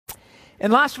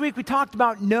And last week we talked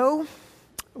about knowing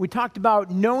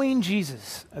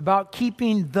Jesus, about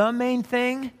keeping the main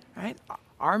thing, right?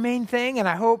 Our main thing, and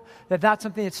I hope that that's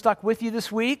something that stuck with you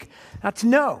this week. That's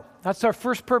know. That's our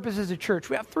first purpose as a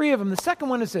church. We have three of them. The second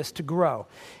one is this, to grow.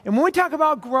 And when we talk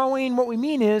about growing, what we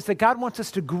mean is that God wants us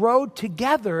to grow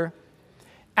together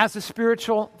as a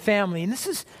spiritual family. And this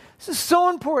is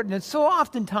so important and so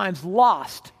oftentimes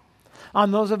lost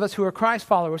on those of us who are Christ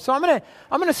followers. So I'm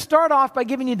going to start off by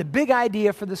giving you the big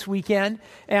idea for this weekend,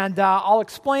 and I'll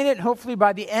explain it, and hopefully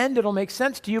by the end it'll make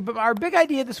sense to you. But our big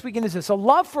idea this weekend is this: a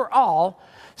love for all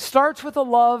starts with a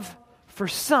love for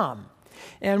some.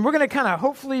 And we're going to kind of,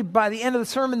 hopefully by the end of the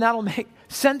sermon, that'll make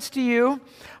sense to you.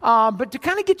 But to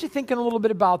kind of get you thinking a little bit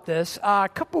about this, a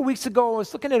couple of weeks ago I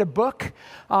was looking at a book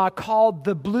called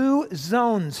The Blue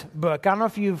Zones book. I don't know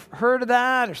if you've heard of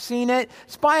that or seen it.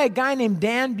 It's by a guy named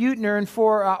Dan Buettner, and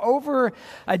for over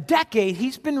a decade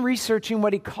he's been researching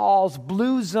what he calls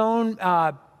blue zone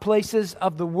places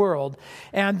of the world.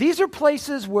 And these are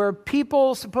places where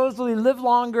people supposedly live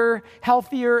longer,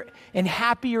 healthier, and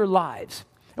happier lives.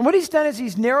 And what he's done is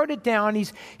he's narrowed it down.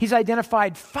 He's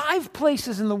identified 5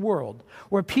 places in the world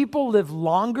where people live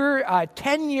longer,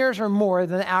 10 years or more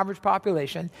than the average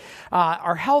population,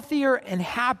 are healthier and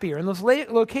happier. And those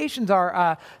locations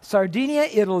are Sardinia,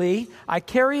 Italy,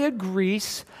 Icaria,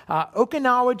 Greece,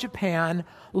 Okinawa, Japan,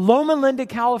 Loma Linda,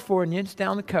 California, it's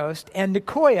down the coast, and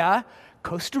Nicoya,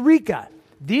 Costa Rica.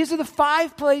 These are the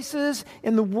 5 places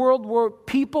in the world where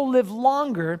people live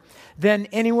longer than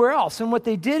anywhere else. And what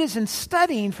they did is, in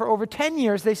studying for over 10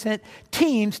 years, they sent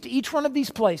teams to each one of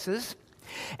these places.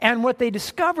 And what they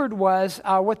discovered was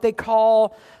what they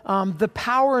call the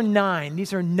Power 9.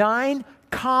 These are 9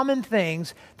 common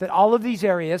things that all of these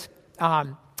areas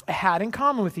had in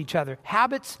common with each other: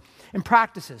 habits and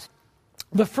practices.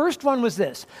 The first one was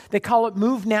this. They call it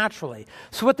move naturally.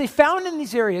 So what they found in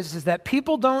these areas is that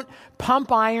people don't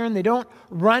pump iron, they don't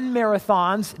run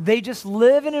marathons, they just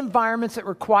live in environments that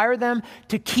require them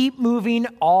to keep moving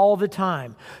all the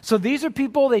time. So these are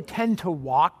people, they tend to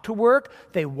walk to work,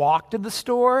 they walk to the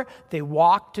store, they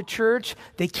walk to church,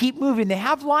 they keep moving. They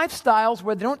have lifestyles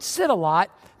where they don't sit a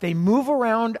lot, they move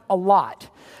around a lot.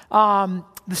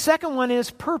 The second one is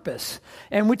purpose.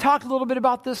 And we talked a little bit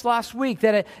about this last week,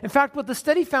 that in fact what the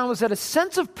study found was that a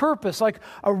sense of purpose, like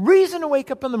a reason to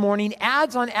wake up in the morning,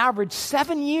 adds on average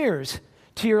 7 years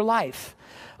to your life.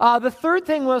 The third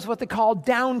thing was what they call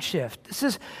downshift. This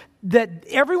is that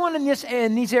everyone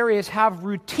in these areas have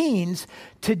routines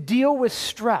to deal with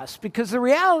stress, because the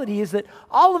reality is that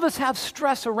all of us have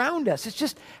stress around us. It's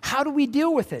just, how do we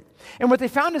deal with it? And what they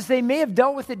found is they may have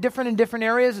dealt with it different in different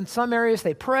areas. In some areas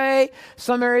they pray.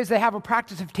 Some areas they have a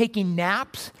practice of taking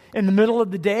naps in the middle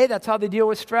of the day. That's how they deal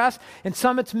with stress. In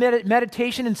some it's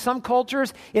meditation. In some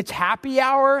cultures it's happy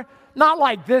hour. Not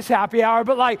like this happy hour,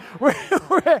 but like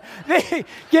where they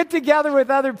get together with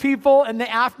other people in the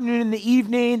afternoon and the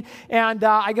evening. And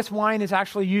I guess wine is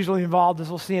actually usually involved, as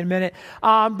we'll see in a minute.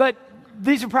 But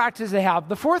these are practices they have.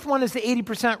 The fourth one is the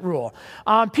 80% rule.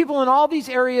 People in all these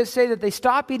areas say that they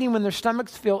stop eating when their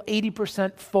stomachs feel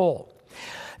 80% full.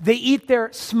 They eat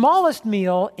their smallest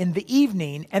meal in the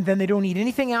evening, and then they don't eat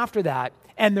anything after that.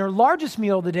 And their largest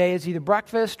meal of the day is either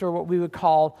breakfast or what we would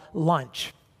call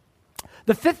lunch.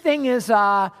 The fifth thing is,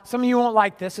 some of you won't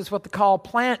like this, is what they call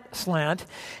plant slant.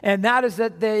 And that is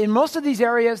that in most of these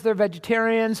areas, they're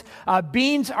vegetarians.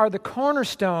 Beans are the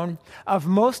cornerstone of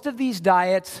most of these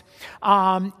diets.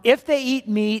 If they eat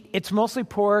meat, it's mostly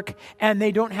pork, and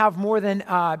they don't have more than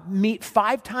meat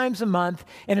 5 times a month,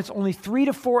 and it's only 3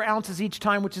 to 4 ounces each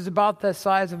time, which is about the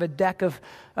size of a deck of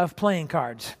playing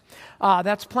cards.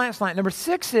 That's plant slant. Number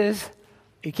 6 is,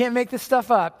 you can't make this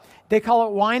stuff up, they call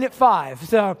it wine at 5.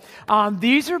 So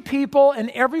these are people in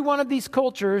every one of these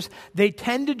cultures, they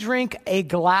tend to drink a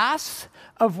glass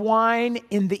of wine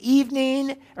in the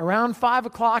evening, around 5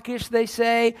 o'clock-ish, they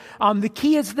say. The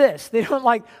key is this: they don't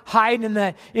like hide in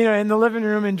the living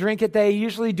room and drink it. They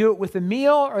usually do it with a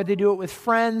meal, or they do it with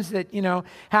friends that,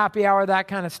 happy hour, that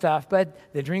kind of stuff. But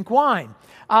they drink wine.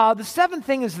 The seventh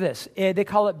thing is this: they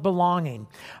call it belonging.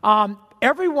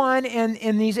 Everyone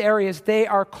in these areas, they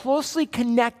are closely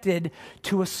connected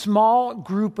to a small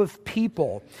group of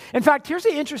people. In fact, here's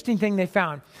the interesting thing they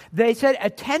found. They said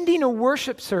attending a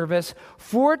worship service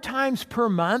 4 times per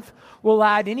month will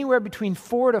add anywhere between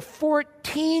 4 to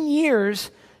 14 years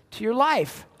to your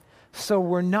life. So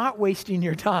we're not wasting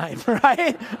your time,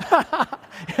 right?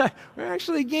 We're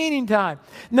actually gaining time.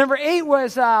 Number 8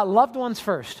 was loved ones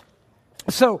first.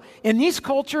 So in these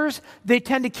cultures, they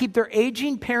tend to keep their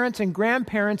aging parents and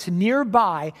grandparents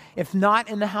nearby, if not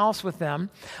in the house with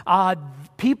them.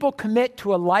 People commit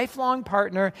to a lifelong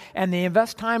partner, and they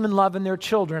invest time and love in their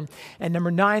children. And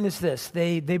number 9 is this: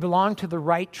 they belong to the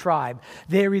right tribe.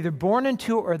 They are either born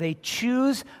into or they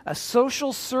choose a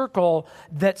social circle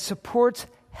that supports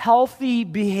healthy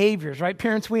behaviors, right?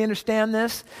 Parents, we understand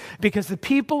this because the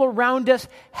people around us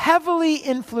heavily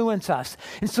influence us.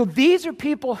 And so these are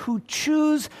people who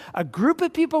choose a group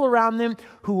of people around them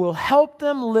who will help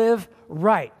them live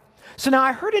right. So now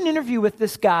I heard an interview with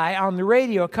this guy on the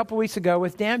radio a couple weeks ago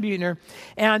with Dan Buettner,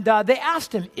 and they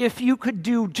asked him, if you could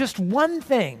do just one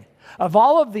thing of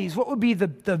all of these, what would be the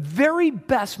very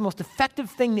best, most effective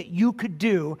thing that you could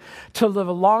do to live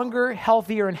a longer,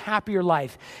 healthier, and happier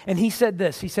life? And he said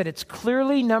this. He said, it's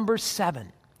clearly number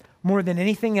 7, more than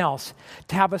anything else,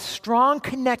 to have a strong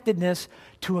connectedness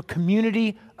to a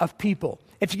community of people.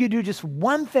 If you could do just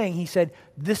one thing, he said,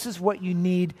 this is what you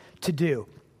need to do.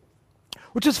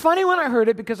 Which is funny when I heard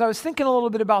it, because I was thinking a little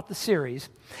bit about the series,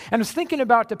 and I was thinking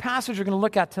about the passage we're going to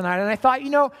look at tonight, and I thought,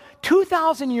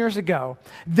 2,000 years ago,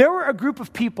 there were a group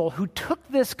of people who took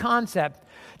this concept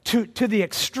to the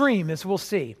extreme, as we'll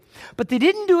see. But they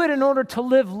didn't do it in order to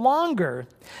live longer.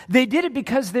 They did it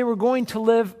because they were going to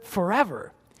live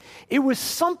forever. It was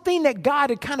something that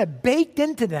God had kind of baked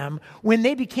into them when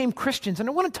they became Christians. And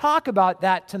I want to talk about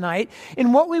that tonight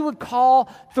in what we would call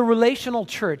the relational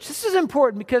church. This is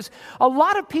important because a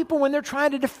lot of people, when they're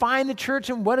trying to define the church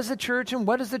and what is the church and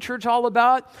what is the church all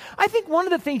about, I think one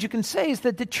of the things you can say is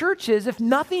that the church is, if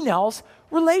nothing else,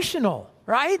 relational.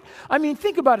 Right? I mean,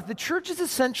 think about it. The church is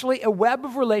essentially a web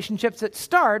of relationships that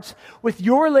starts with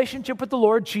your relationship with the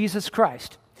Lord Jesus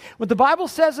Christ. What the Bible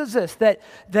says is this,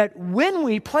 that when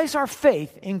we place our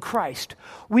faith in Christ,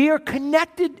 we are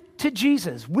connected to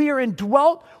Jesus. We are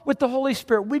indwelt with the Holy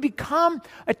Spirit. We become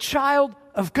a child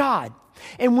of God.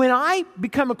 And when I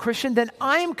become a Christian, then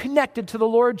I am connected to the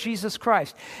Lord Jesus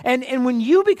Christ. And when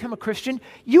you become a Christian,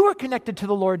 you are connected to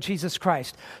the Lord Jesus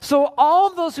Christ. So all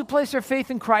of those who place their faith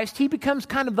in Christ, he becomes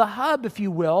kind of the hub, if you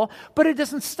will, but it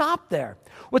doesn't stop there.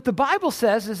 What the Bible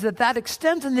says is that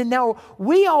extends, and then now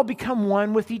we all become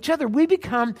one with each other. We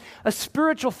become a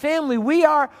spiritual family. We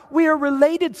are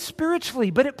related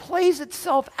spiritually, but it plays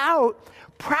itself out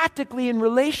practically and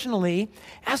relationally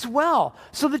as well.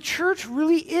 So the church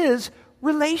really is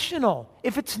relational,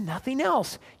 if it's nothing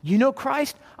else. You know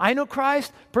Christ, I know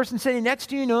Christ, person sitting next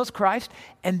to you knows Christ,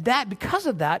 and that, because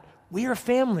of that, we are a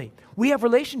family. We have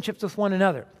relationships with one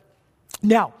another.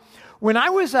 Now, when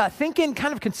I was thinking,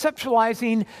 kind of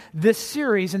conceptualizing this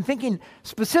series and thinking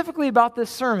specifically about this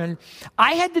sermon,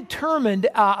 I had determined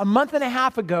a month and a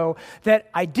half ago that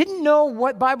I didn't know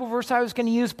what Bible verse I was going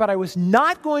to use, but I was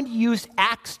not going to use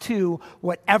Acts 2,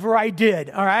 whatever I did,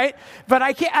 all right? But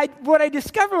what I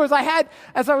discovered was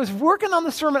as I was working on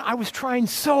the sermon, I was trying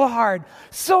so hard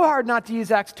not to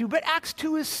use Acts 2, but Acts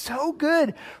 2 is so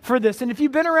good for this. And if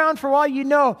you've been around for a while, you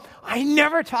know I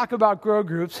never talk about grow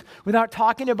groups without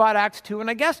talking about Acts 2, and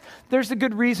I guess there's a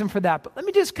good reason for that. But let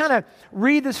me just kind of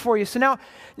read this for you. So now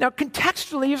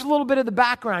contextually, here's a little bit of the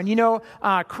background.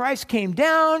 Christ came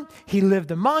down, he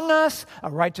lived among us, a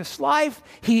righteous life.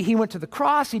 He went to the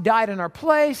cross, he died in our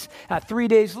place. 3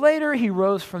 days later, he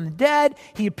rose from the dead.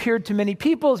 He appeared to many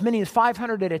people, as many as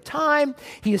 500 at a time.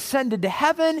 He ascended to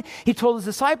heaven. He told his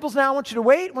disciples, now I want you to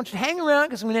wait, I want you to hang around,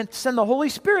 because I'm going to send the Holy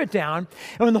Spirit down.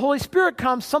 And when the Holy Spirit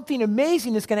comes, something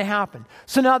amazing is going to happen.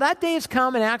 So now that day has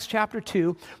come in Acts chapter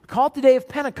 2. We call it the day of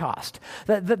Pentecost.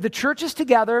 The church is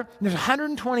together. There's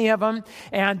 120 of them,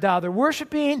 and they're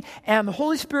worshiping, and the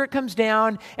Holy Spirit comes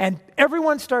down, and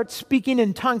everyone starts speaking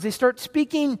in tongues. They start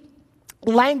speaking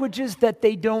languages that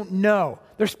they don't know.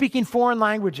 They're speaking foreign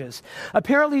languages.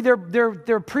 Apparently,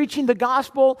 they're preaching the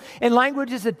gospel in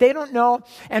languages that they don't know,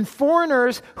 and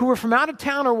foreigners who are from out of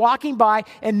town are walking by,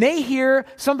 and they hear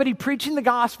somebody preaching the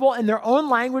gospel in their own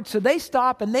language, so they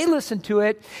stop and they listen to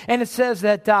it, and it says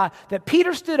that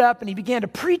Peter stood up and he began to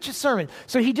preach a sermon.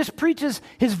 So he just preaches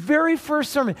his very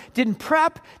first sermon. Didn't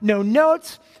prep, no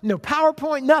notes, no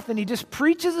PowerPoint, nothing. He just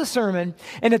preaches a sermon,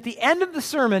 and at the end of the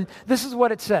sermon, this is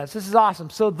what it says. This is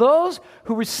awesome. So those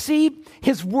who received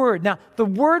his word. Now, the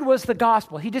word was the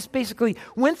gospel. He just basically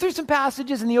went through some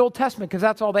passages in the Old Testament, because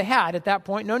that's all they had at that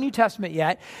point. No New Testament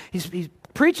yet. He's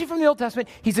preaching from the Old Testament.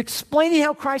 He's explaining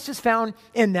how Christ is found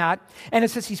in that. And it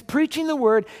says he's preaching the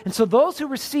word. And so those who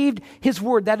received his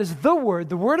word, that is the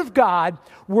word of God,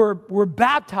 were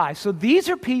baptized. So these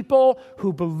are people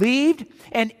who believed,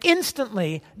 and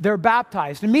instantly they're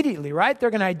baptized immediately, right? They're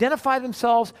going to identify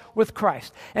themselves with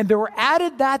Christ. And they were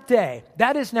added that day.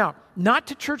 That is now not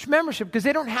to church membership, because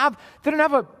they don't have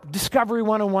a Discovery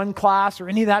 101 class or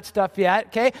any of that stuff yet,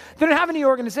 okay? They don't have any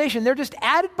organization. They're just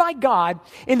added by God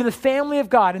into the family of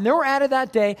God. And there were added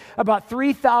that day about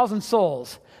 3,000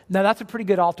 souls. Now, that's a pretty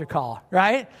good altar call,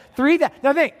 right?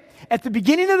 Now, think, at the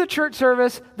beginning of the church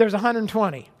service, there's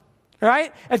 120,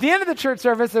 right? At the end of the church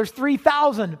service, there's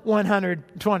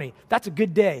 3,120. That's a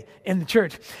good day in the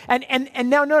church. And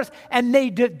now notice, and they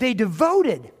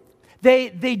devoted,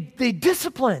 they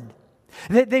disciplined,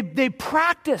 they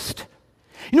practiced.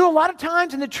 You know, a lot of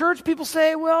times in the church, people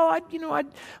say, well,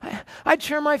 I'd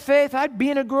share my faith, I'd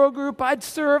be in a grow group, I'd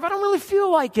serve. I don't really feel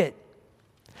like it.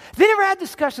 They never had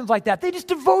discussions like that. They just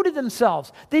devoted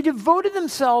themselves. They devoted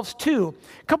themselves to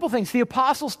a couple things. The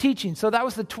apostles' teaching. So that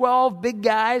was the 12 big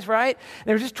guys, right?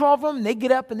 There were just 12 of them. And they'd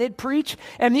get up and they'd preach.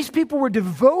 And these people were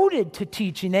devoted to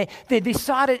teaching. They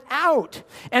sought it out.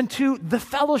 And to the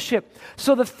fellowship.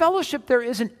 So the fellowship, there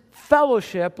isn't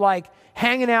fellowship like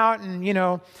hanging out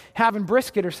and, having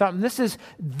brisket or something.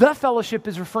 The fellowship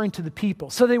is referring to the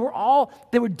people. So they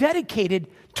were dedicated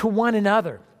to one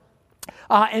another.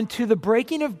 And to the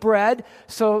breaking of bread.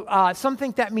 So some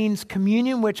think that means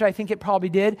communion, which I think it probably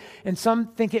did. And some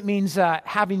think it means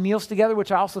having meals together,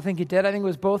 which I also think it did. I think it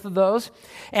was both of those.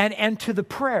 And to the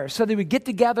prayers. So they would get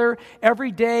together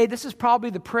every day. This is probably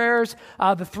the prayers,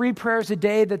 the 3 prayers a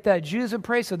day that the Jews would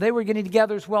pray. So they were getting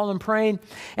together as well and praying.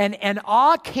 And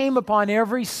awe came upon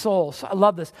every soul. So I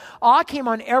love this. Awe came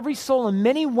on every soul, and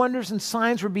many wonders and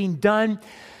signs were being done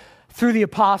through the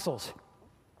apostles.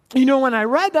 When I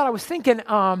read that, I was thinking,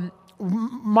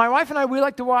 my wife and I, we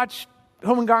like to watch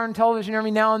Home and Garden television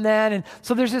every now and then. And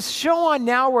so there's this show on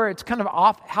now where it's kind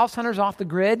of House Hunters off the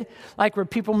grid, like where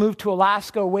people move to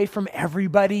Alaska away from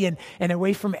everybody and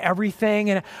away from everything.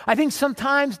 And I think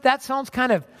sometimes that sounds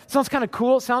kind of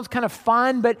cool. It sounds kind of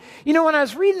fun. But, when I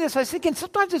was reading this, I was thinking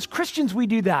sometimes as Christians we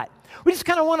do that. We just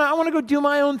kind of I want to go do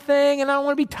my own thing, and I don't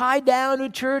want to be tied down to a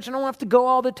church, and I don't have to go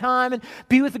all the time and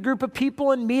be with a group of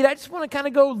people and meet. I just want to kind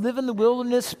of go live in the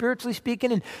wilderness, spiritually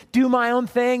speaking, and do my own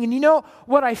thing. And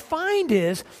what I find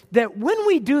is that when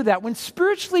we do that, when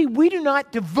spiritually we do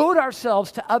not devote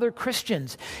ourselves to other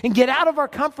Christians and get out of our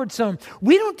comfort zone,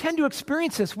 we don't tend to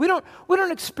experience this. We don't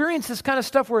experience this kind of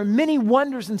stuff where many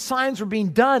wonders and signs were being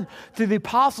done through the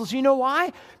apostles. You know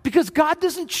why? Because God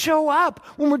doesn't show up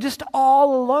when we're just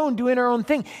all alone doing our own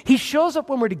thing. He shows up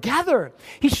when we're together.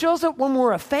 He shows up when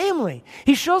we're a family.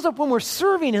 He shows up when we're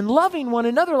serving and loving one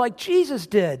another like Jesus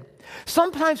did.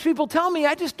 Sometimes people tell me,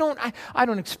 I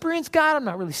don't experience God. I'm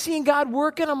not really seeing God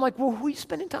working. I'm like, well, who are you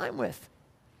spending time with?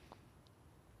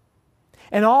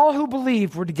 And all who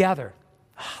believed were together.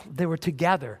 They were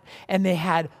together, and they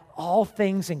had all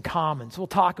things in common. So we'll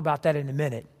talk about that in a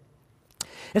minute.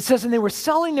 It says, and they were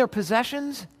selling their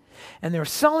possessions, and they were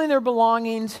selling their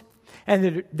belongings,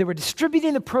 and they were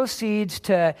distributing the proceeds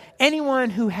to anyone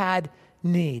who had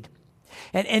need.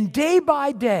 And day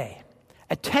by day,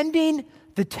 attending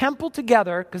the temple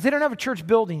together, because they don't have a church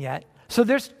building yet, so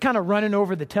they're kind of running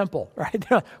over the temple, right?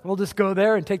 We'll just go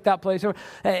there and take that place over.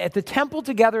 At the temple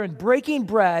together and breaking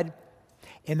bread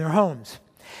in their homes.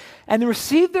 And they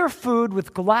received their food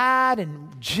with glad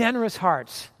and generous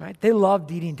hearts, right? They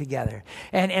loved eating together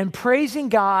and praising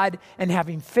God and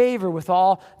having favor with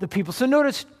all the people. So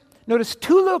notice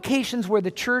 2 locations where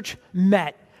the church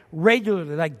met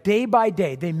regularly, like day by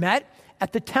day. They met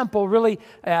at the temple, really,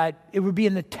 it would be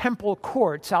in the temple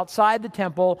courts outside the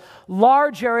temple,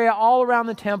 large area all around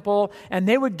the temple, and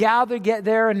they would get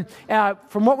there, and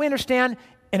from what we understand,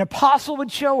 an apostle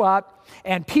would show up,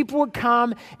 and people would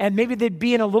come, and maybe they'd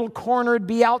be in a little corner, it'd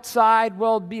be outside.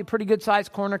 Well, it'd be a pretty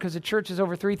good-sized corner because the church is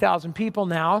over 3,000 people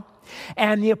now.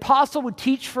 And the apostle would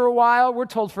teach for a while, we're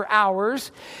told for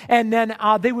hours, and then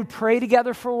they would pray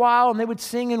together for a while, and they would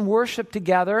sing and worship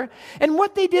together. And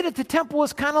what they did at the temple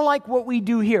was kind of like what we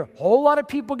do here. A whole lot of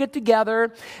people get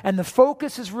together, and the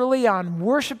focus is really on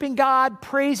worshiping God,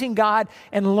 praising God,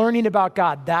 and learning about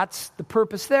God. That's the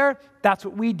purpose there. That's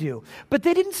what we do. But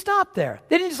they didn't stop there.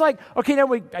 They didn't just like, okay,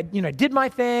 now I did my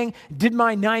thing, did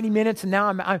my 90 minutes, and now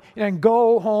I can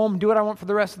go home, do what I want for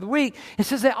the rest of the week. It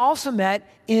says they also met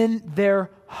in their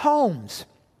homes.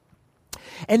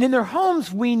 And in their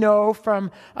homes, we know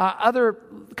from other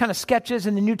kind of sketches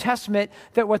in the New Testament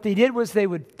that what they did was they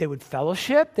would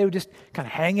fellowship. They would just kind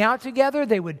of hang out together.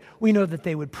 We know that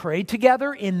they would pray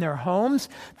together in their homes,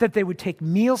 that they would take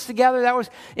meals together. That was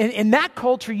in that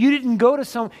culture. You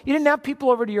didn't have people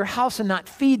over to your house and not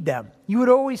feed them. You would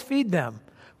always feed them.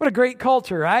 What a great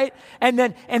culture, right?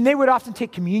 And they would often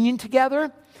take communion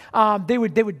together. They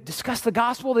would discuss the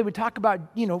gospel. They would talk about,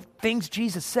 things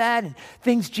Jesus said and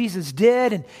things Jesus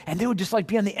did. And they would just like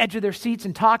be on the edge of their seats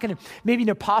and talking. And maybe an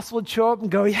apostle would show up and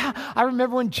go, yeah, I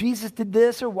remember when Jesus did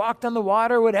this or walked on the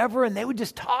water or whatever. And they would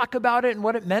just talk about it and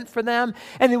what it meant for them.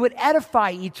 And they would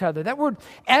edify each other. That word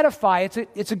edify,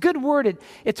 it's a good word.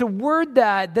 It's a word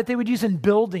that they would use in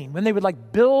building. When they would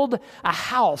like build a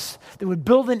house, they would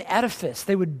build an edifice.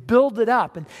 They would build it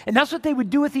up. And that's what they would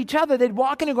do with each other. They'd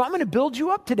walk in and go, I'm going to build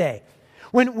you up today.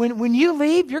 When you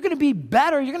leave, you're going to be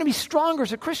better, you're going to be stronger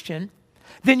as a Christian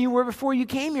than you were before you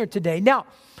came here today. Now,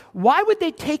 why would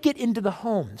they take it into the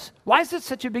homes? Why is it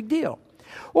such a big deal?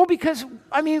 Well, because,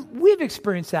 we've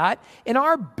experienced that in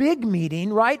our big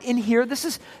meeting, right, in here. This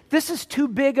is too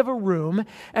big of a room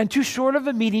and too short of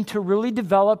a meeting to really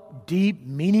develop deep,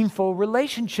 meaningful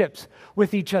relationships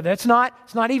with each other. It's not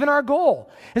even our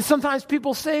goal. And sometimes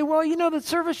people say, well, the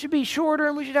service should be shorter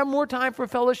and we should have more time for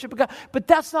fellowship with God. But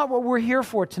that's not what we're here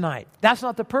for tonight. That's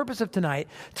not the purpose of tonight.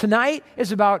 Tonight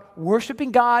is about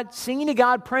worshiping God, singing to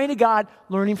God, praying to God,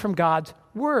 learning from God's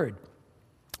word.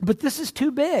 But this is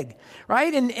too big,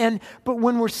 right? But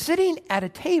when we're sitting at a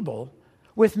table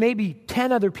with maybe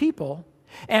 10 other people,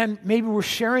 and maybe we're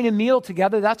sharing a meal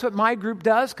together. That's what my group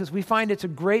does because we find it's a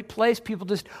great place. People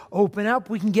just open up.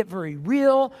 We can get very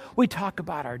real. We talk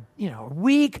about our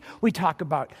week. We talk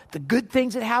about the good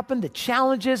things that happen, the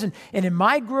challenges. And in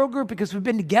my grow group, because we've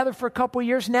been together for a couple of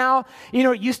years now,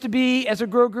 it used to be as a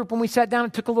grow group when we sat down,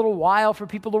 it took a little while for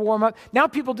people to warm up. Now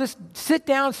people just sit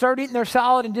down, start eating their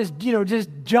salad, and just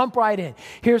jump right in.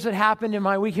 Here's what happened in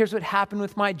my week. Here's what happened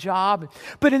with my job.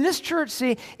 But in this church,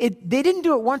 see, they didn't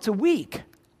do it once a week.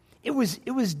 It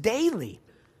was daily.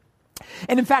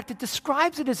 And in fact, it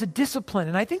describes it as a discipline.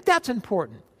 And I think that's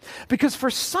important. Because for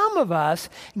some of us,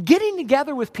 getting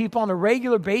together with people on a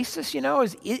regular basis,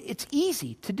 it's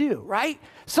easy to do, right?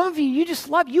 Some of you just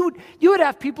love, you would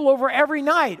have people over every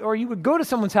night, or you would go to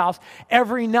someone's house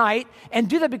every night and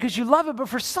do that because you love it. But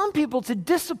for some people, it's a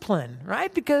discipline,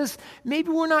 right? Because maybe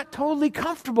we're not totally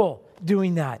comfortable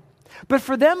doing that. But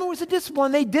for them, it was a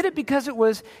discipline. They did it because it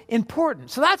was important.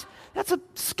 So that's a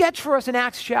sketch for us in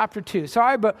Acts chapter 2.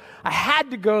 Sorry, but I had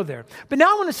to go there. But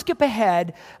now I want to skip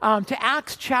ahead to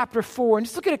Acts chapter 4 and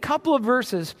just look at a couple of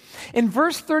verses. In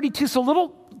verse 32, so a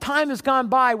little time has gone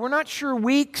by. We're not sure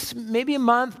weeks, maybe a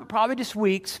month, but probably just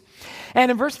weeks.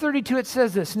 And in verse 32, it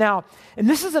says this. Now, and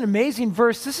this is an amazing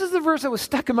verse. This is the verse that was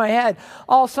stuck in my head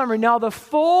all summer. Now, the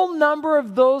full number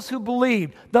of those who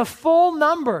believed, the full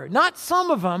number, not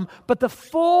some of them, but the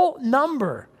full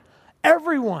number,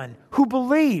 everyone who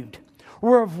believed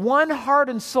were of one heart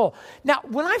and soul. Now,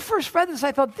 when I first read this,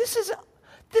 I thought, this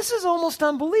is almost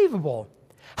unbelievable.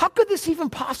 How could this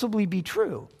even possibly be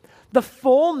true? The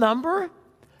full number?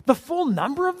 The full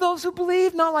number of those who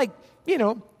believe? Not like,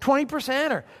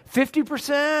 20% or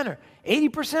 50% or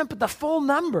 80%, but the full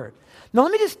number. Now,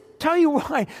 let me just tell you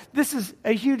why this is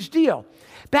a huge deal.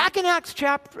 Back in Acts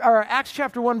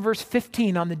chapter 1, verse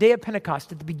 15, on the day of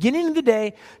Pentecost, at the beginning of the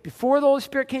day, before the Holy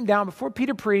Spirit came down, before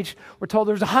Peter preached, we're told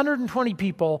there's 120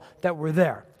 people that were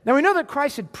there. Now, we know that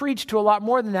Christ had preached to a lot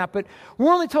more than that, but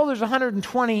we're only told there's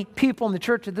 120 people in the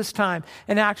church at this time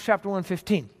in Acts chapter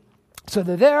 1:15. So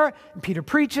they're there, and Peter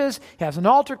preaches, he has an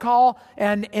altar call,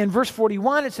 and in verse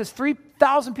 41, it says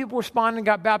 3,000 people responded and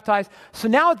got baptized. So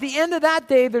now at the end of that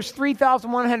day, there's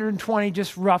 3,120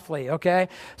 just roughly, okay?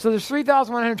 So there's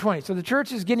 3,120. So the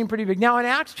church is getting pretty big. Now in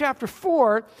Acts chapter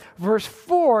 4, verse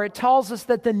 4, it tells us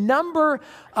that the number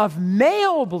of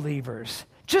male believers,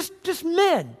 just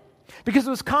men, because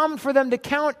it was common for them to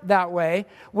count that way,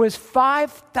 was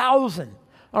 5,000.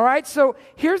 All right, so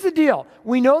here's the deal.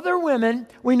 We know they're women,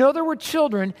 we know there were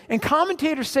children, and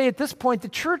commentators say at this point the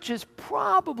church is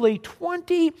probably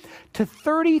 20 to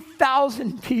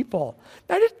 30,000 people.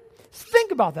 Now just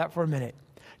think about that for a minute.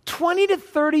 20 to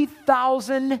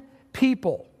 30,000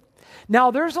 people.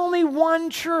 Now there's only one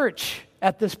church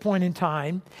at this point in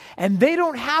time, and they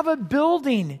don't have a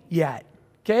building yet.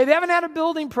 Okay, they haven't had a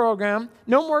building program,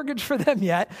 no mortgage for them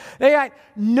yet. They got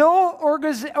no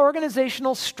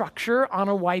organizational structure on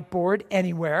a whiteboard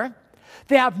anywhere.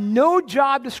 They have no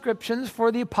job descriptions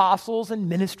for the apostles and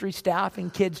ministry staff in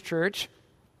kids' church,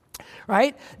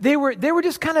 right? They were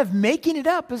just kind of making it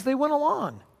up as they went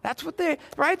along. That's what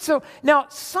right? So now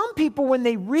some people, when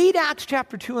they read Acts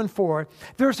chapter 2 and 4,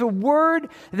 there's a word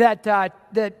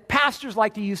that pastors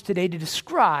like to use today to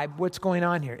describe what's going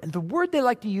on here. And the word they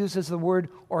like to use is the word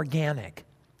organic.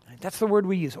 That's the word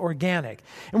we use, organic.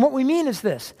 And what we mean is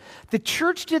this. The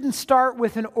church didn't start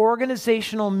with an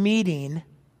organizational meeting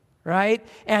right?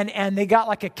 And they got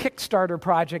like a Kickstarter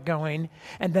project going,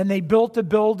 and then they built a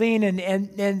building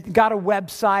and got a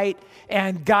website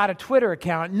and got a Twitter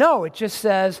account. No, it just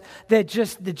says that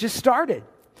just started.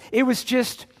 It was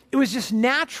just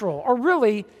natural, or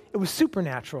really, it was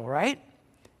supernatural, right?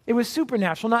 It was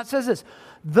supernatural. Now it says this: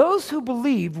 those who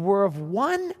believed were of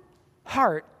one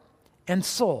heart and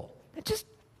soul. Just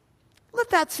let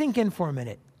that sink in for a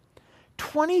minute.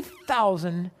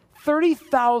 20,000,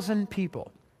 30,000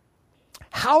 people.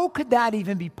 How could that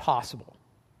even be possible?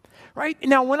 Right?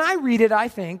 Now, when I read it, I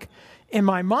think, in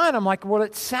my mind, I'm like, well,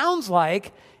 it sounds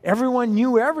like everyone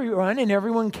knew everyone and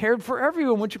everyone cared for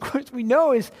everyone, which of course we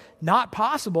know is not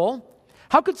possible.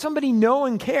 How could somebody know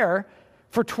and care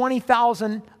for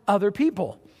 20,000 other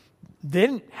people? They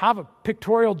didn't have a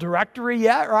pictorial directory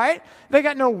yet, right? They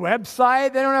got no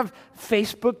website. They don't have a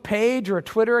Facebook page or a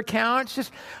Twitter account. It's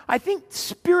just, I think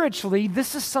spiritually,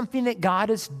 this is something that God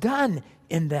has done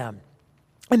in them.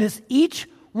 And as each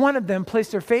one of them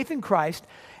placed their faith in Christ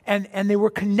and they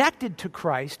were connected to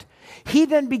Christ, he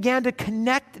then began to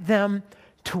connect them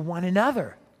to one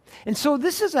another. And so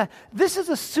this is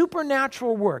a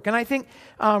supernatural work. And I think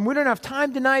we don't have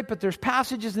time tonight, but there's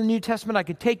passages in the New Testament I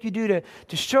could take you to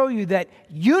show you that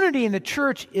unity in the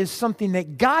church is something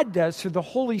that God does through the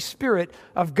Holy Spirit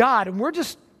of God. And we're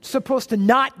just supposed to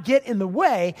not get in the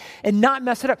way and not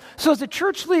mess it up. So as a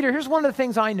church leader, here's one of the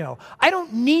things I know. I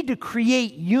don't need to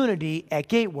create unity at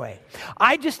Gateway.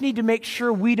 I just need to make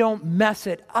sure we don't mess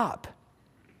it up,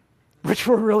 which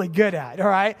we're really good at, all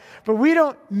right? But we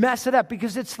don't mess it up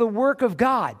because it's the work of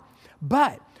God.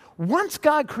 But once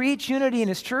God creates unity in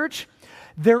his church,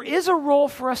 there is a role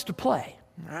for us to play,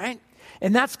 all right?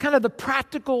 And that's kind of the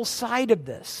practical side of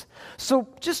this. So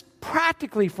just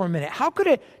practically for a minute, how could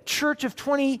a church of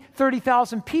 20,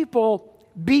 30,000 people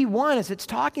be one as it's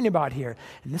talking about here?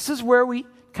 And this is where we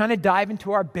kind of dive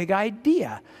into our big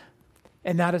idea.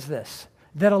 And that is this: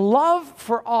 that a love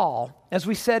for all, as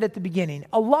we said at the beginning,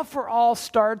 a love for all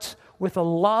starts with a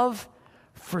love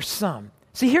for some.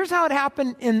 See, here's how it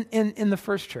happened in the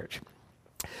first church.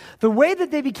 The way that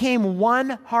they became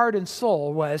one heart and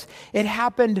soul was it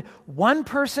happened one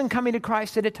person coming to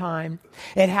Christ at a time.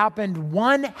 It happened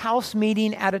one house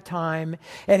meeting at a time.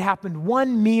 It happened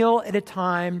one meal at a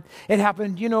time. It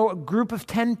happened, a group of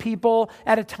 10 people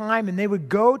at a time, and they would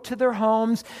go to their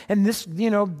homes, and this,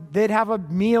 they'd have a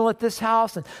meal at this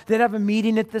house, and they'd have a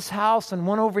meeting at this house, and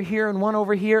one over here and one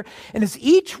over here. And as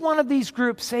each one of these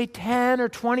groups, say 10 or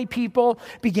 20 people,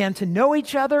 began to know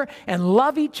each other and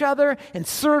love each other and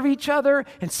serve each other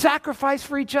and sacrifice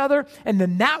for each other, and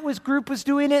then group was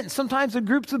doing it, and sometimes the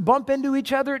groups would bump into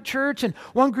each other at church, and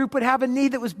one group would have a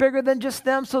need that was bigger than just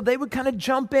them, so they would kind of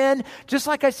jump in, just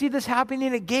like I see this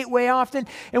happening at Gateway often.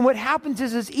 And what happens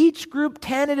is each group,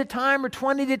 10 at a time or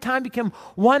 20 at a time, become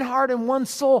one heart and one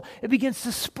soul. It begins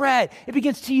to spread. It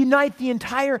begins to unite the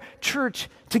entire church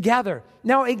together.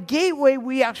 Now, at Gateway,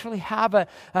 we actually have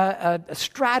a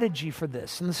strategy for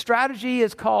this, and the strategy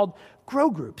is called grow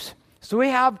groups. So we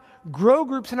have grow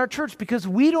groups in our church because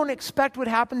we don't expect what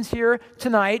happens here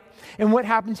tonight and what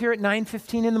happens here at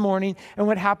 9:15 in the morning and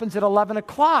what happens at 11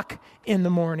 o'clock in the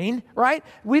morning, right?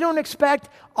 We don't expect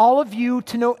all of you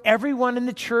to know everyone in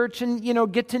the church and,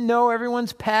 get to know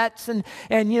everyone's pets and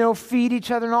feed each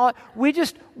other and all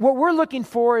that. What we're looking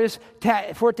for is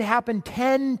for it to happen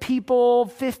 10 people,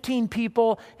 15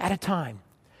 people at a time.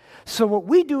 So what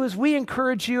we do is we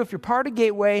encourage you, if you're part of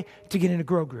Gateway, to get in a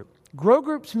grow group. Grow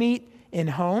groups meet in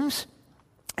homes,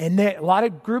 and a lot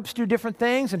of groups do different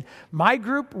things. And my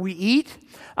group, we eat,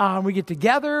 we get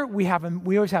together, we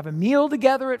always have a meal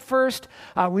together at first.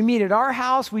 We meet at our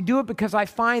house. We do it because I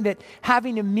find that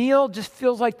having a meal just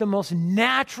feels like the most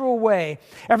natural way.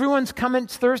 Everyone's coming,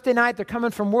 it's Thursday night, they're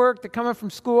coming from work, they're coming from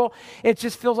school. It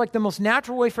just feels like the most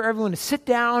natural way for everyone to sit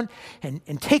down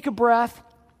and take a breath.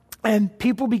 And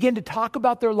people begin to talk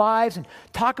about their lives and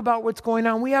talk about what's going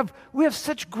on. We have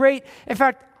such great, in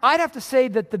fact, I'd have to say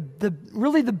that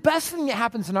really the best thing that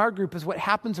happens in our group is what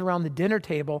happens around the dinner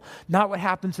table, not what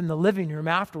happens in the living room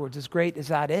afterwards, as great as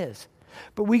that is.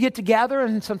 But we get together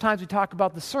and sometimes we talk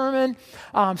about the sermon.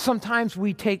 Sometimes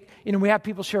we we have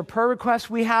people share prayer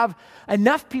requests. We have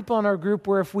enough people in our group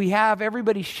where if we have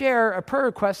everybody share a prayer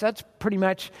request, that's pretty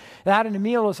much, that and a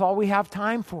meal is all we have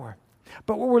time for.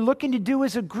 But what we're looking to do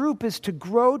as a group is to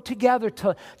grow together,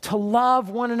 to love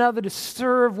one another, to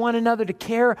serve one another, to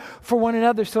care for one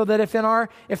another, so that if in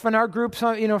our group,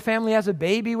 family has a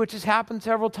baby, which has happened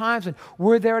several times, and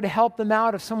we're there to help them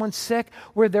out. If someone's sick,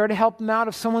 we're there to help them out.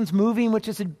 If someone's moving, which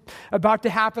is about to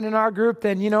happen in our group,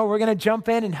 then we're going to jump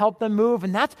in and help them move.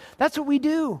 And that's what we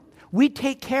do. We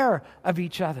take care of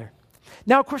each other.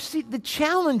 Now, of course, see, the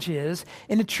challenge is,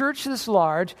 in a church this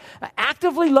large,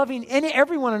 actively loving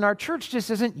everyone in our church just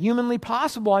isn't humanly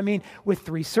possible. I mean, with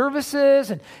 3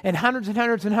 services and hundreds and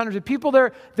hundreds and hundreds of people,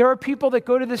 there are people that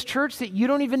go to this church that you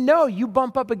don't even know. You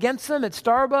bump up against them at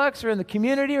Starbucks or in the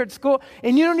community or at school,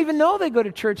 and you don't even know they go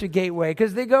to church at Gateway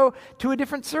because they go to a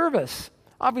different service.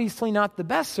 Obviously not the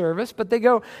best service, but they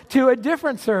go to a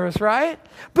different service, right?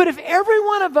 But if every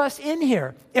one of us in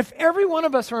here, if every one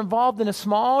of us are involved in a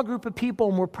small group of people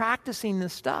and we're practicing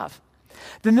this stuff,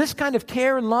 then this kind of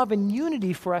care and love and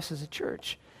unity for us as a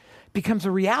church becomes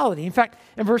a reality. In fact,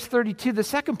 in verse 32, the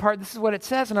second part, this is what it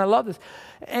says, and I love this.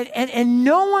 And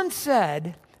no one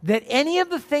said that any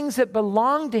of the things that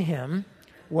belonged to him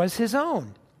was his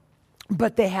own,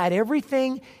 but they had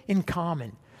everything in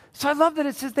common. So I love that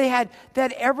it says they had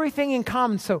everything in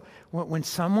common. So when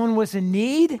someone was in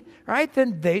need, right,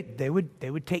 then they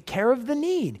would take care of the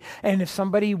need. And if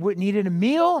somebody needed a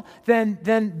meal, then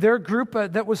their group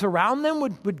that was around them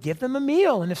would give them a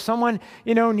meal. And if someone,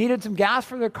 needed some gas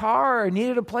for their car or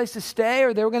needed a place to stay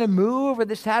or they were going to move or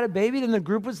just had a baby, then the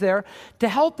group was there to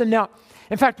help them. Now,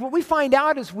 in fact, what we find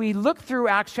out as we look through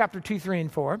Acts chapter 2, 3, and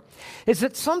 4 is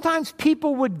that sometimes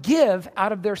people would give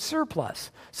out of their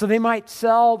surplus. So they might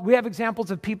sell. We have examples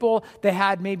of people that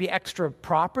had maybe extra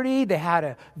property. They had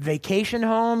a vacation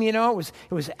home, it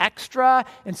was extra.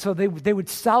 And so they would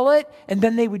sell it, and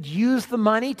then they would use the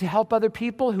money to help other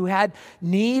people who had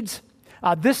needs.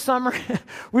 This summer,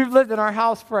 we've lived in our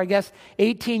house for,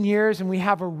 18 years, and we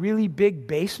have a really big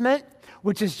basement,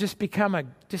 which has just become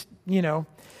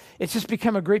it's just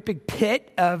become a great big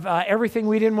pit of everything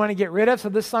we didn't want to get rid of. So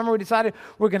this summer we decided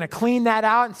we're going to clean that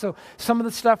out. And so some of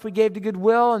the stuff we gave to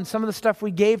Goodwill and some of the stuff we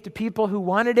gave to people who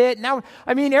wanted it. Now,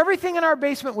 everything in our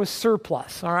basement was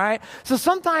surplus, all right? So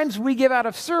sometimes we give out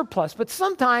of surplus, but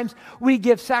sometimes we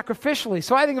give sacrificially.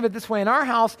 So I think of it this way. In our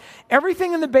house,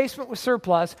 everything in the basement was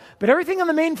surplus, but everything on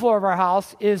the main floor of our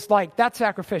house is that's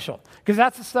sacrificial because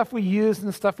that's the stuff we use and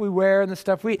the stuff we wear and the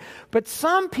stuff we eat. But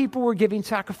some people were giving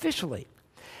sacrificially.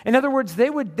 In other words,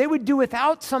 they would do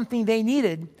without something they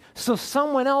needed so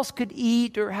someone else could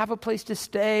eat or have a place to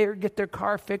stay or get their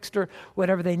car fixed or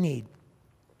whatever they need.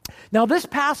 Now, this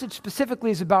passage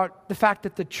specifically is about the fact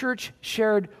that the church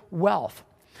shared wealth.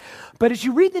 But as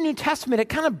you read the New Testament, it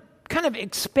kind of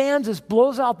expands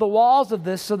blows out the walls of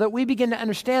this so that we begin to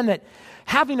understand that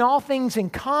having all things in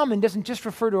common doesn't just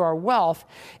refer to our wealth.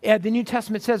 The New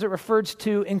Testament says it refers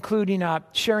to including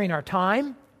sharing our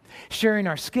time, sharing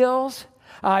our skills,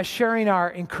 sharing our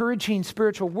encouraging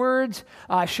spiritual words,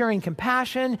 sharing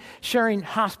compassion, sharing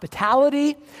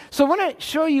hospitality. So I want to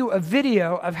show you a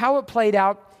video of how it played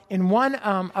out in one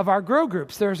of our grow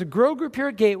groups. There's a grow group here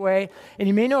at Gateway, and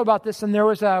you may know about this, and there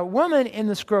was a woman in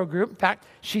this grow group, in fact,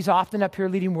 she's often up here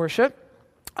leading worship,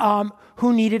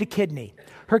 who needed a kidney.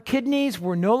 Her kidneys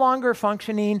were no longer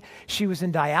functioning. She was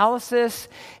in dialysis.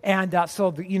 And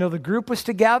so the group was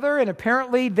together, and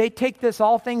apparently they take this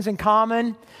all things in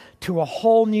common to a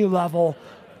whole new level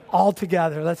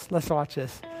altogether. Let's watch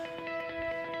this.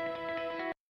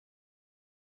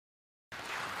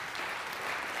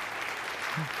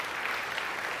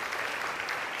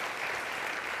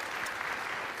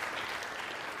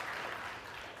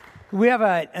 We have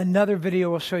another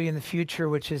video we'll show you in the future,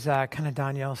 which is kind of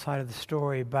Danielle's side of the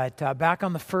story. But back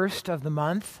on the 1st of the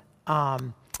month,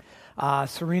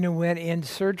 Serena went into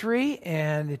surgery,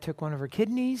 and they took one of her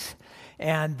kidneys.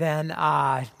 And then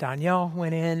Danielle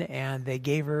went in, and they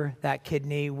gave her that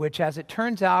kidney, which, as it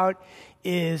turns out,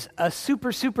 is a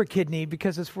super, super kidney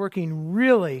because it's working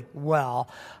really well.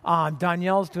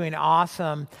 Danielle's doing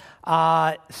awesome.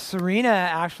 Serena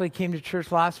actually came to church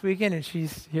last weekend, and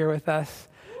she's here with us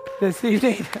this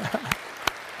evening.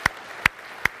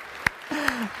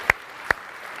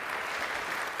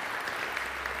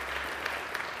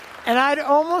 And I'd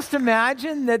almost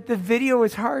imagine that the video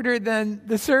was harder than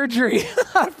the surgery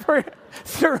for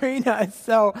Serena.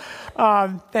 So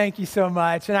thank you so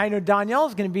much. And I know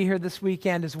Danielle's going to be here this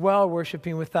weekend as well,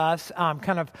 worshiping with us,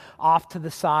 kind of off to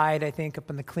the side, I think, up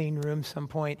in the clean room some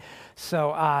point.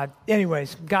 So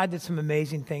anyways, God did some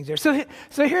amazing things there. So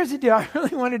here's the deal. I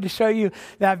really wanted to show you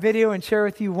that video and share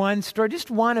with you one story, just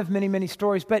one of many, many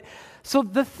stories. But so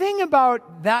the thing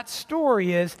about that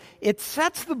story is it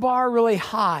sets the bar really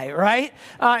high, right,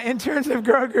 in terms of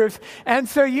grow groups. And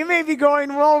so you may be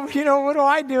going, well, what do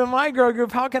I do in my grow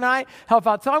group? How can I help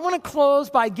out? So I want to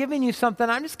close by giving you something.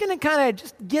 I'm just going to kind of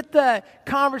just get the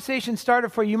conversation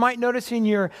started for you. You might notice in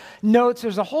your notes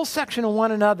there's a whole section of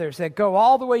one another's that go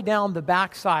all the way down the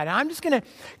back side. I'm just going to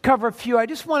cover a few. I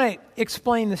just want to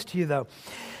explain this to you, though.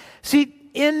 See,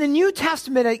 in the New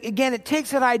Testament, again, it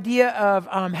takes that idea of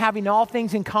having all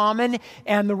things in common,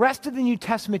 and the rest of the New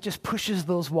Testament just pushes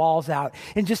those walls out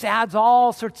and just adds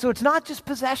all sorts. So it's not just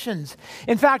possessions.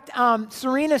 In fact,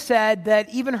 Serena said that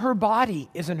even her body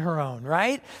isn't her own,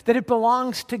 right? That it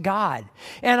belongs to God.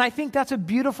 And I think that's a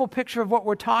beautiful picture of what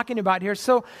we're talking about here.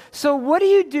 So what do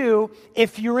you do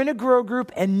if you're in a grow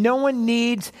group and no one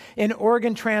needs an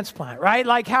organ transplant, right?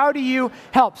 Like, how do you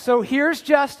help? So here's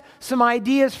just some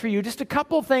ideas for you, just a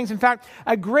couple of things. In fact,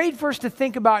 a great verse to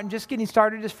think about and just getting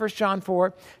started is 1 John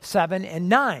 4, 7 and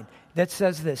 9 that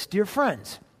says this: Dear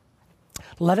friends,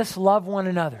 let us love one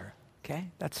another. Okay,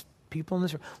 that's people in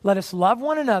this room. Let us love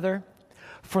one another,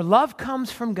 for love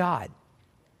comes from God.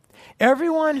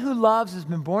 Everyone who loves has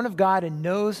been born of God and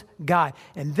knows God.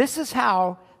 And this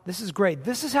is great.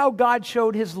 This is how God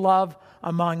showed his love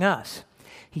among us.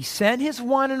 He sent his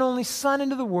one and only Son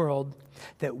into the world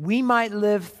that we might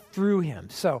live through him.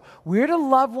 So we're to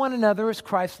love one another as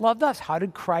Christ loved us. How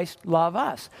did Christ love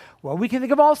us? Well, we can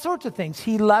think of all sorts of things.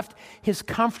 He left his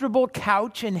comfortable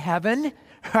couch in heaven,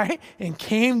 right, and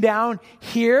came down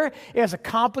here. It was a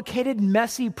complicated,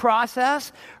 messy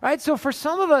process, right? So for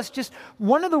some of us, just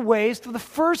one of the ways, the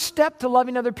first step to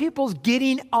loving other people is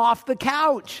getting off the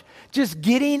couch, just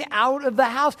getting out of the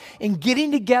house and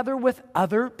getting together with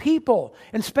other people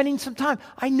and spending some time.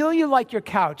 I know you like your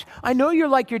couch. I know you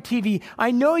like your TV.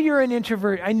 I know you're an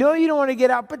introvert. I know you don't want to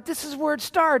get out, but this is where it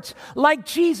starts. Like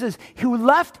Jesus, who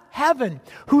left heaven,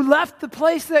 who left the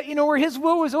place that, where his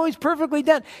will was always perfectly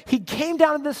done. He came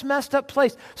down to this messed up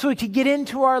place so he could get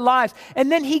into our lives. And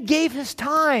then he gave his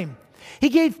time. He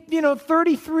gave,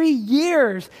 33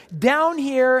 years down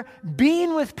here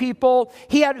being with people.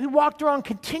 He walked around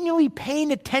continually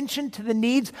paying attention to the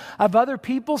needs of other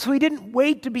people, so he didn't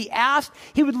wait to be asked.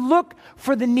 He would look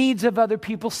for the needs of other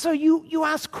people. So you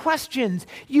ask questions.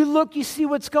 You look, you see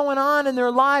what's going on in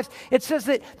their lives. It says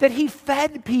that he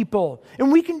fed people.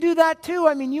 And we can do that too.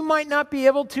 I mean, you might not be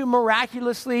able to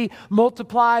miraculously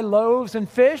multiply loaves and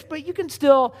fish, but you can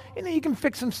still, you can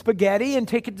fix some spaghetti and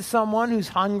take it to someone who's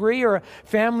hungry, or a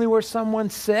family where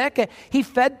someone's sick. He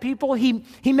fed people. He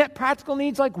met practical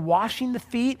needs like washing the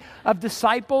feet of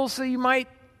disciples. So you might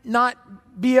not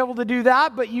be able to do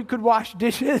that, but you could wash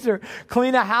dishes or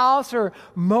clean a house or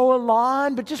mow a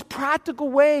lawn, but just practical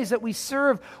ways that we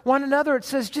serve one another. It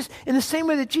says just in the same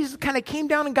way that Jesus kind of came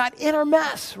down and got in our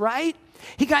mess, right?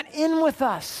 He got in with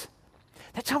us.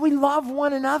 That's how we love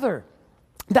one another.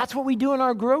 That's what we do in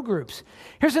our grow groups.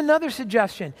 Here's another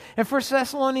suggestion in 1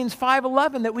 Thessalonians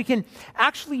 5:11 that we can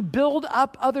actually build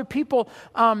up other people.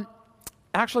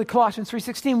 Actually, Colossians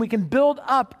 3:16, we can build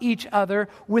up each other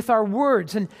with our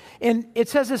words. And it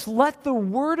says this: let the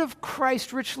word of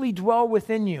Christ richly dwell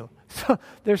within you. So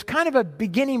there's kind of a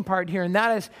beginning part here, and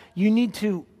that is you need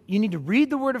to read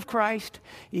the word of Christ.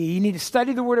 You need to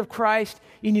study the word of Christ.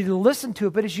 You need to listen to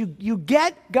it. But as you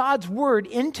get God's word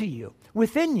into you,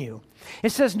 within you,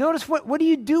 it says, notice what do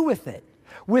you do with it?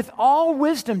 With all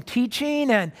wisdom,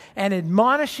 teaching and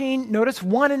admonishing, notice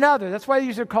one another. That's why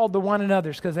these are called the one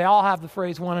another's, because they all have the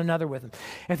phrase one another with them.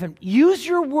 And then use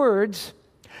your words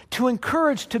to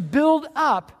encourage, to build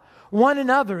up one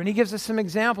another. And he gives us some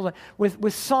examples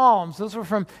with psalms. Those were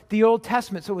from the Old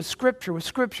Testament. So with scripture,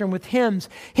 and with hymns.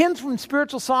 Hymns from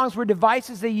spiritual songs were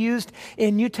devices they used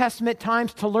in New Testament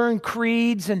times to learn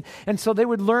creeds. And so they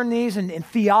would learn these in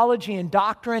theology and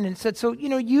doctrine. And said, so,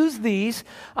 use these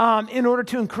in order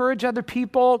to encourage other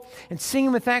people and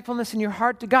sing with thankfulness in your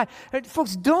heart to God.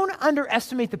 Folks, don't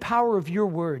underestimate the power of your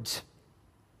words.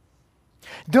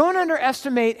 Don't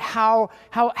underestimate how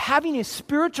having a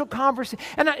spiritual conversation,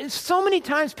 and so many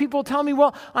times people tell me,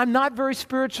 well, I'm not very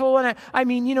spiritual, and I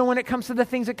mean, when it comes to the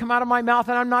things that come out of my mouth,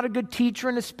 and I'm not a good teacher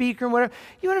and a speaker and whatever.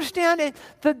 You understand it?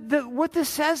 What this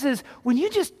says is when you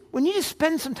just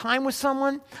spend some time with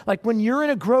someone, like when you're in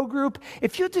a grow group,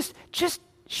 if you just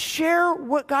share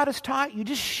what God has taught you,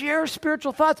 just share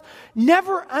spiritual thoughts.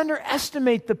 Never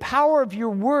underestimate the power of your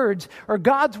words or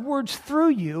God's words through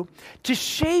you to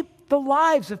shape the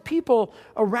lives of people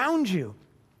around you.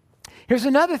 Here's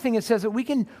another thing it says that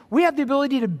we have the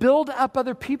ability to build up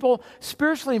other people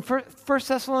spiritually. In 1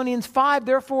 Thessalonians 5,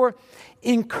 therefore,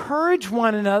 encourage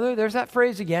one another. There's that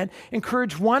phrase again.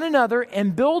 Encourage one another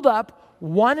and build up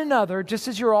one another, just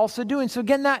as you're also doing. So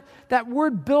again, that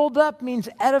word build up means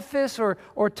edifice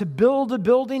or to build a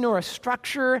building or a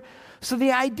structure. So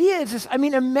the idea is this,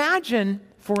 imagine,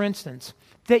 for instance,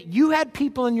 that you had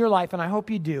people in your life, and I hope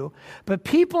you do, but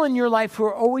people in your life who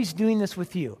are always doing this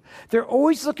with you. They're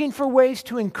always looking for ways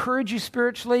to encourage you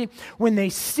spiritually. When they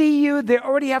see you, they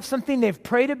already have something they've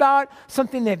prayed about,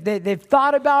 something they've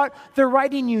thought about. They're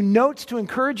writing you notes to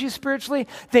encourage you spiritually.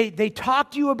 They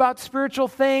talk to you about spiritual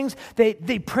things.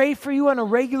 They pray for you on a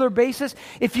regular basis.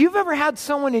 If you've ever had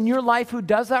someone in your life who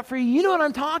does that for you, you know what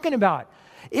I'm talking about.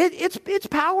 It's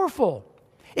powerful.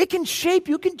 It can shape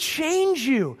you. It can change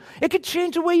you. It can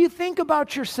change the way you think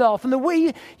about yourself and the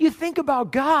way you think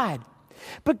about God.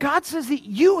 But God says that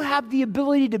you have the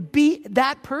ability to be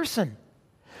that person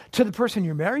to the person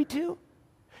you're married to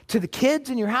the kids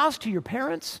in your house, to your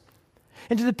parents,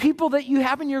 and to the people that you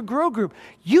have in your grow group.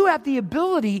 You have the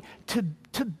ability to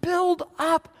build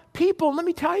up people. Let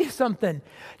me tell you something.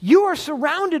 You are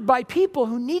surrounded by people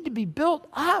who need to be built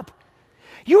up.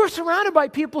 You are surrounded by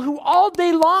people who all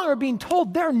day long are being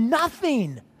told they're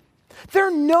nothing. They're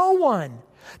no one.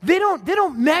 They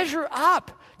don't measure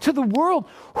up to the world.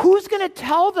 Who's going to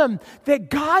tell them that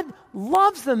God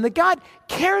loves them, that God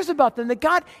cares about them, that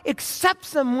God accepts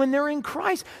them when they're in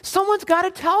Christ? Someone's got to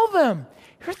tell them.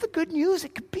 Here's the good news.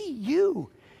 It could be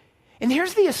you. And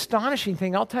here's the astonishing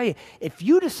thing. I'll tell you, if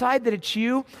you decide that it's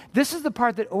you, this is the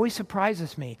part that always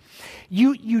surprises me.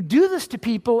 You do this to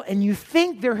people and you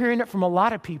think they're hearing it from a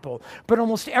lot of people, but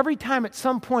almost every time at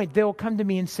some point they'll come to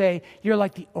me and say, you're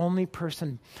like the only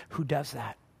person who does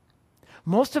that.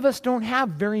 Most of us don't have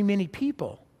very many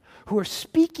people who are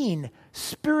speaking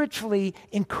spiritually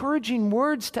encouraging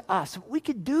words to us. We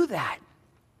could do that.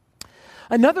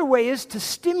 Another way is to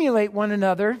stimulate one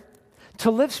another to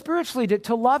live spiritually,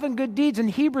 to love and good deeds. In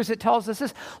Hebrews, it tells us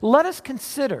this. Let us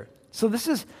consider. So this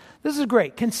is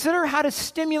great. Consider how to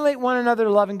stimulate one another to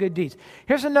love and good deeds.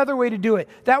 Here's another way to do it.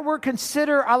 That word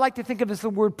consider, I like to think of as the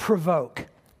word provoke.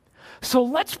 So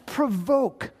let's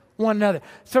provoke one another.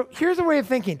 So here's a way of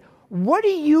thinking. What do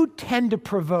you tend to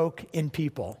provoke in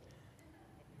people?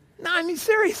 No, I mean,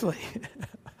 seriously.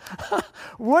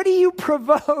 What do you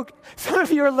provoke? Some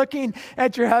of you are looking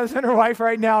at your husband or wife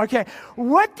right now. Okay.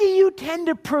 What do you tend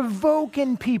to provoke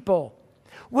in people?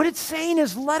 What it's saying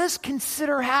is, let us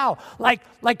consider how. Like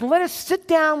let us sit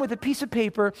down with a piece of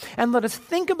paper and let us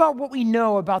think about what we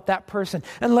know about that person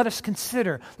and let us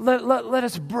consider. Let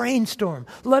us brainstorm.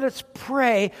 Let us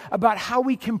pray about how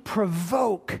we can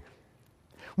provoke.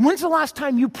 When's the last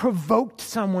time you provoked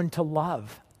someone to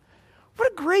love?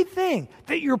 What a great thing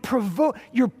that you're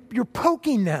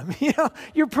poking them.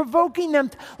 You're provoking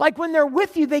them. Like when they're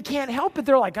with you, they can't help it.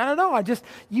 They're like, I don't know.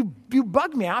 You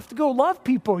bug me. I have to go love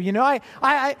people. This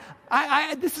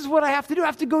is what I have to do. I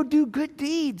have to go do good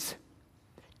deeds.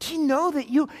 Do you know that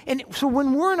and so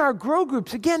when we're in our grow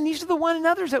groups, again, these are the one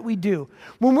another's that we do.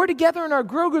 When we're together in our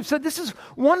grow groups, so this is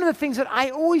one of the things that I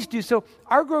always do. So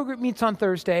our grow group meets on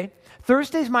Thursday.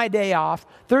 Thursday's my day off.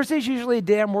 Thursday's usually a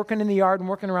day I'm working in the yard and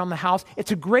working around the house.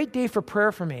 It's a great day for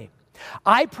prayer for me.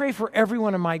 I pray for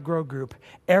everyone in my grow group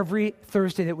every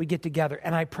Thursday that we get together,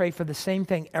 and I pray for the same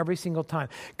thing every single time.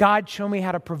 God, show me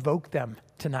how to provoke them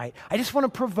tonight. I just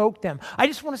want to provoke them. I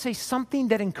just want to say something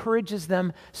that encourages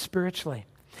them spiritually.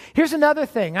 Here's another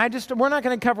thing. We're not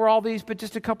going to cover all these, but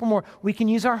just a couple more. We can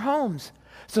use our homes.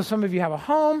 So some of you have a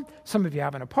home, some of you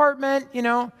have an apartment,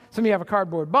 some of you have a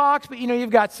cardboard box, but you've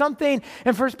got something.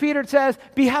 And 1 Peter says,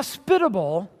 be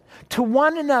hospitable to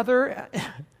one another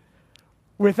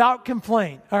without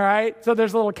complaint, all right? So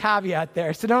there's a little caveat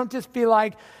there. So don't just be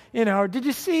like, did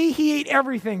you see he ate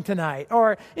everything tonight?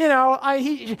 Or,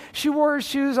 she wore her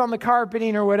shoes on the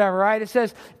carpeting or whatever, right? It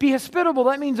says, be hospitable.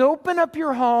 That means open up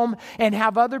your home and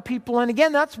have other people. And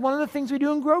again, that's one of the things we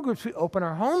do in grow groups. We open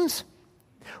our homes.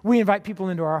 We invite people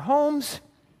into our homes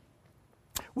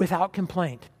without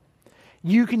complaint.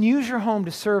 You can use your home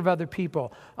to serve other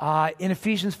people. In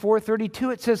Ephesians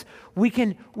 4:32, it says we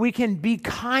can be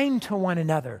kind to one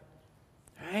another,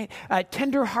 right?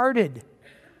 Tender-hearted.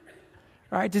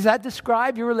 All right, does that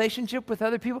describe your relationship with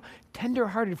other people?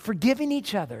 Tender-hearted, forgiving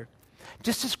each other,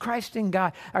 just as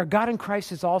God in Christ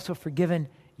has also forgiven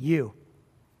you.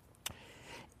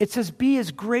 It says, be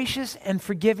as gracious and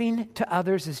forgiving to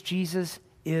others as Jesus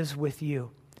is with you.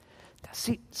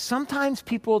 See, sometimes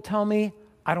people will tell me,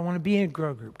 I don't want to be in a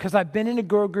grow group, because I've been in a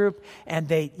grow group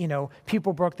and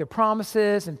people broke their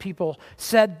promises and people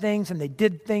said things and they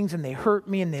did things and they hurt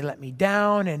me and they let me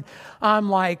down. And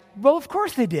I'm like, well, of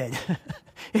course they did.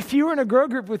 If you were in a grow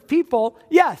group with people,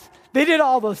 yes, they did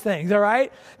all those things, all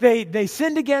right? They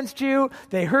sinned against you,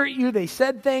 they hurt you, they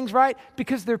said things, right?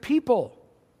 Because they're people.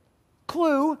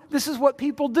 Clue, this is what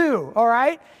people do, all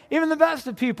right? Even the best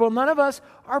of people, none of us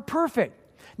are perfect.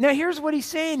 Now, here's what he's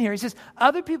saying here. He says,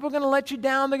 other people are going to let you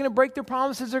down. They're going to break their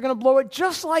promises. They're going to blow it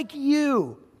just like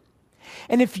you.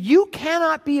 And if you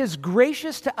cannot be as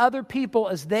gracious to other people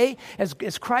as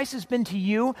Christ has been to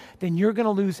you, then you're going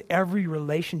to lose every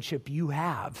relationship you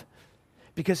have,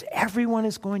 because everyone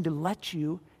is going to let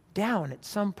you down at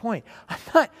some point.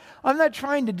 I'm not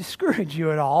trying to discourage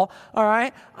you at all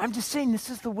right? I'm just saying this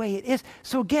is the way it is.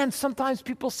 So again, sometimes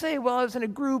people say, well, I was in a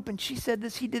group and she said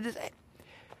this, he did this.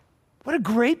 What a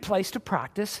great place to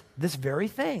practice this very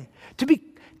thing. To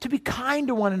be kind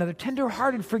to one another,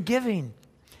 tender-hearted, forgiving.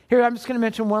 Here, I'm just going to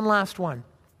mention one last one.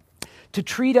 To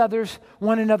treat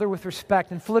one another with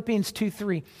respect. In Philippians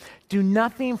 2:3, do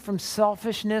nothing from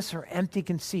selfishness or empty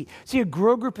conceit. See, a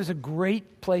grow group is a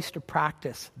great place to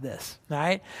practice this,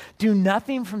 right? Do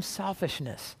nothing from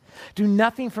selfishness. Do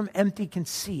nothing from empty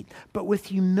conceit, but with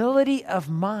humility of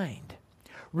mind.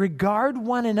 Regard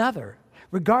one another.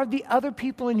 Regard the other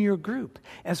people in your group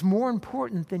as more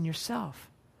important than yourself.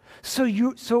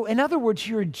 So in other words,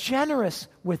 you're generous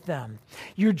with them.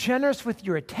 You're generous with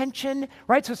your attention,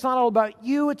 right? So it's not all about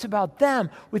you, it's about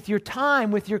them, with your time,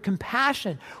 with your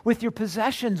compassion, with your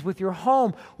possessions, with your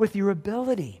home, with your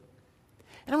ability.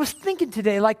 And I was thinking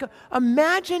today,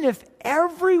 imagine if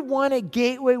everyone at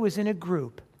Gateway was in a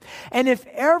group, and if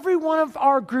every one of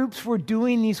our groups were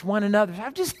doing these one another.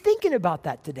 I'm just thinking about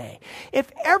that today.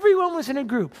 If everyone was in a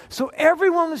group, so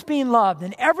everyone was being loved,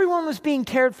 and everyone was being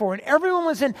cared for, and everyone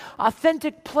was in an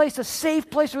authentic place, a safe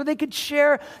place where they could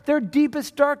share their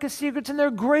deepest, darkest secrets and their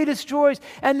greatest joys,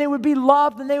 and they would be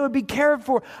loved and they would be cared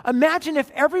for. Imagine if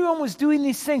everyone was doing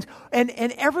these things, and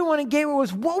everyone in Gateway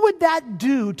was, what would that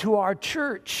do to our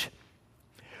church?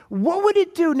 What would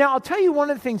it do? Now, I'll tell you one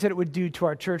of the things that it would do to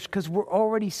our church, because we're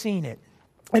already seeing it.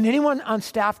 And anyone on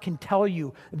staff can tell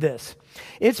you this.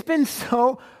 It's been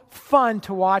so fun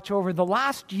to watch over the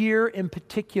last year in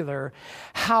particular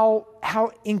how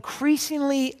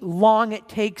increasingly long it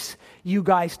takes you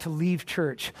guys to leave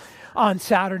church on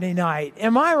Saturday night.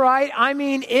 Am I right? I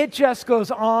mean, it just goes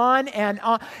on and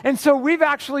on. And so we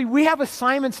have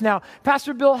assignments now.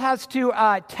 Pastor Bill has to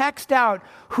text out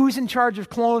who's in charge of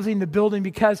closing the building,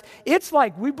 because it's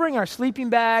like we bring our sleeping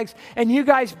bags and you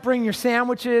guys bring your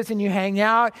sandwiches and you hang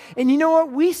out. And you know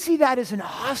what? We see that as an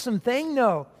awesome thing,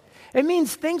 though. It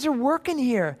means things are working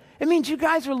here. It means you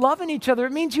guys are loving each other.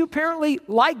 It means you apparently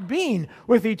like being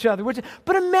with each other.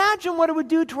 But imagine what it would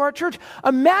do to our church.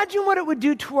 Imagine what it would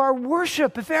do to our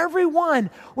worship if everyone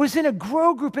was in a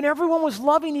grow group and everyone was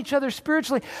loving each other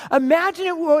spiritually.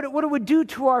 Imagine what it would do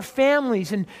to our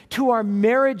families and to our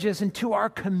marriages and to our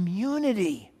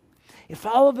community if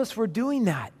all of us were doing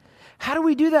that. How do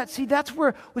we do that? See, that's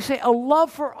where we say a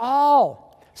love for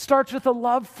all starts with a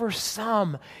love for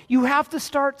some. You have to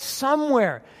start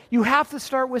somewhere. You have to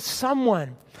start with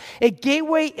someone. At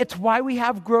Gateway, it's why we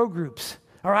have grow groups.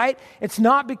 All right? It's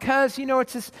not because,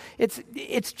 it's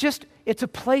a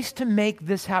place to make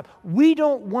this happen. We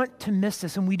don't want to miss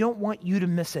this, and we don't want you to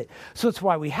miss it. So it's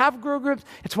why we have grow groups.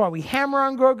 It's why we hammer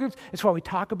on grow groups. It's why we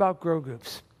talk about grow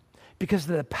groups, because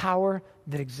of the power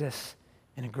that exists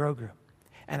in a grow group.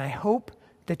 And I hope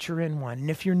that you're in one. And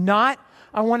if you're not,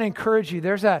 I want to encourage you.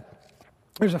 There's a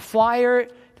flyer.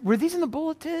 Were these in the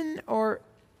bulletin, or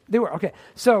they were? Okay.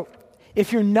 So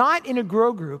if you're not in a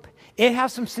grow group, it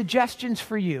has some suggestions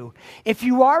for you. If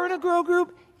you are in a grow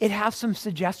group, it has some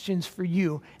suggestions for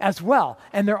you as well.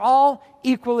 And they're all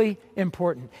equally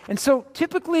important. And so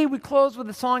typically we close with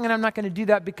a song, and I'm not going to do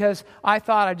that because I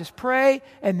thought I'd just pray,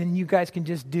 and then you guys can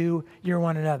just do your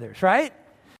one another's, right?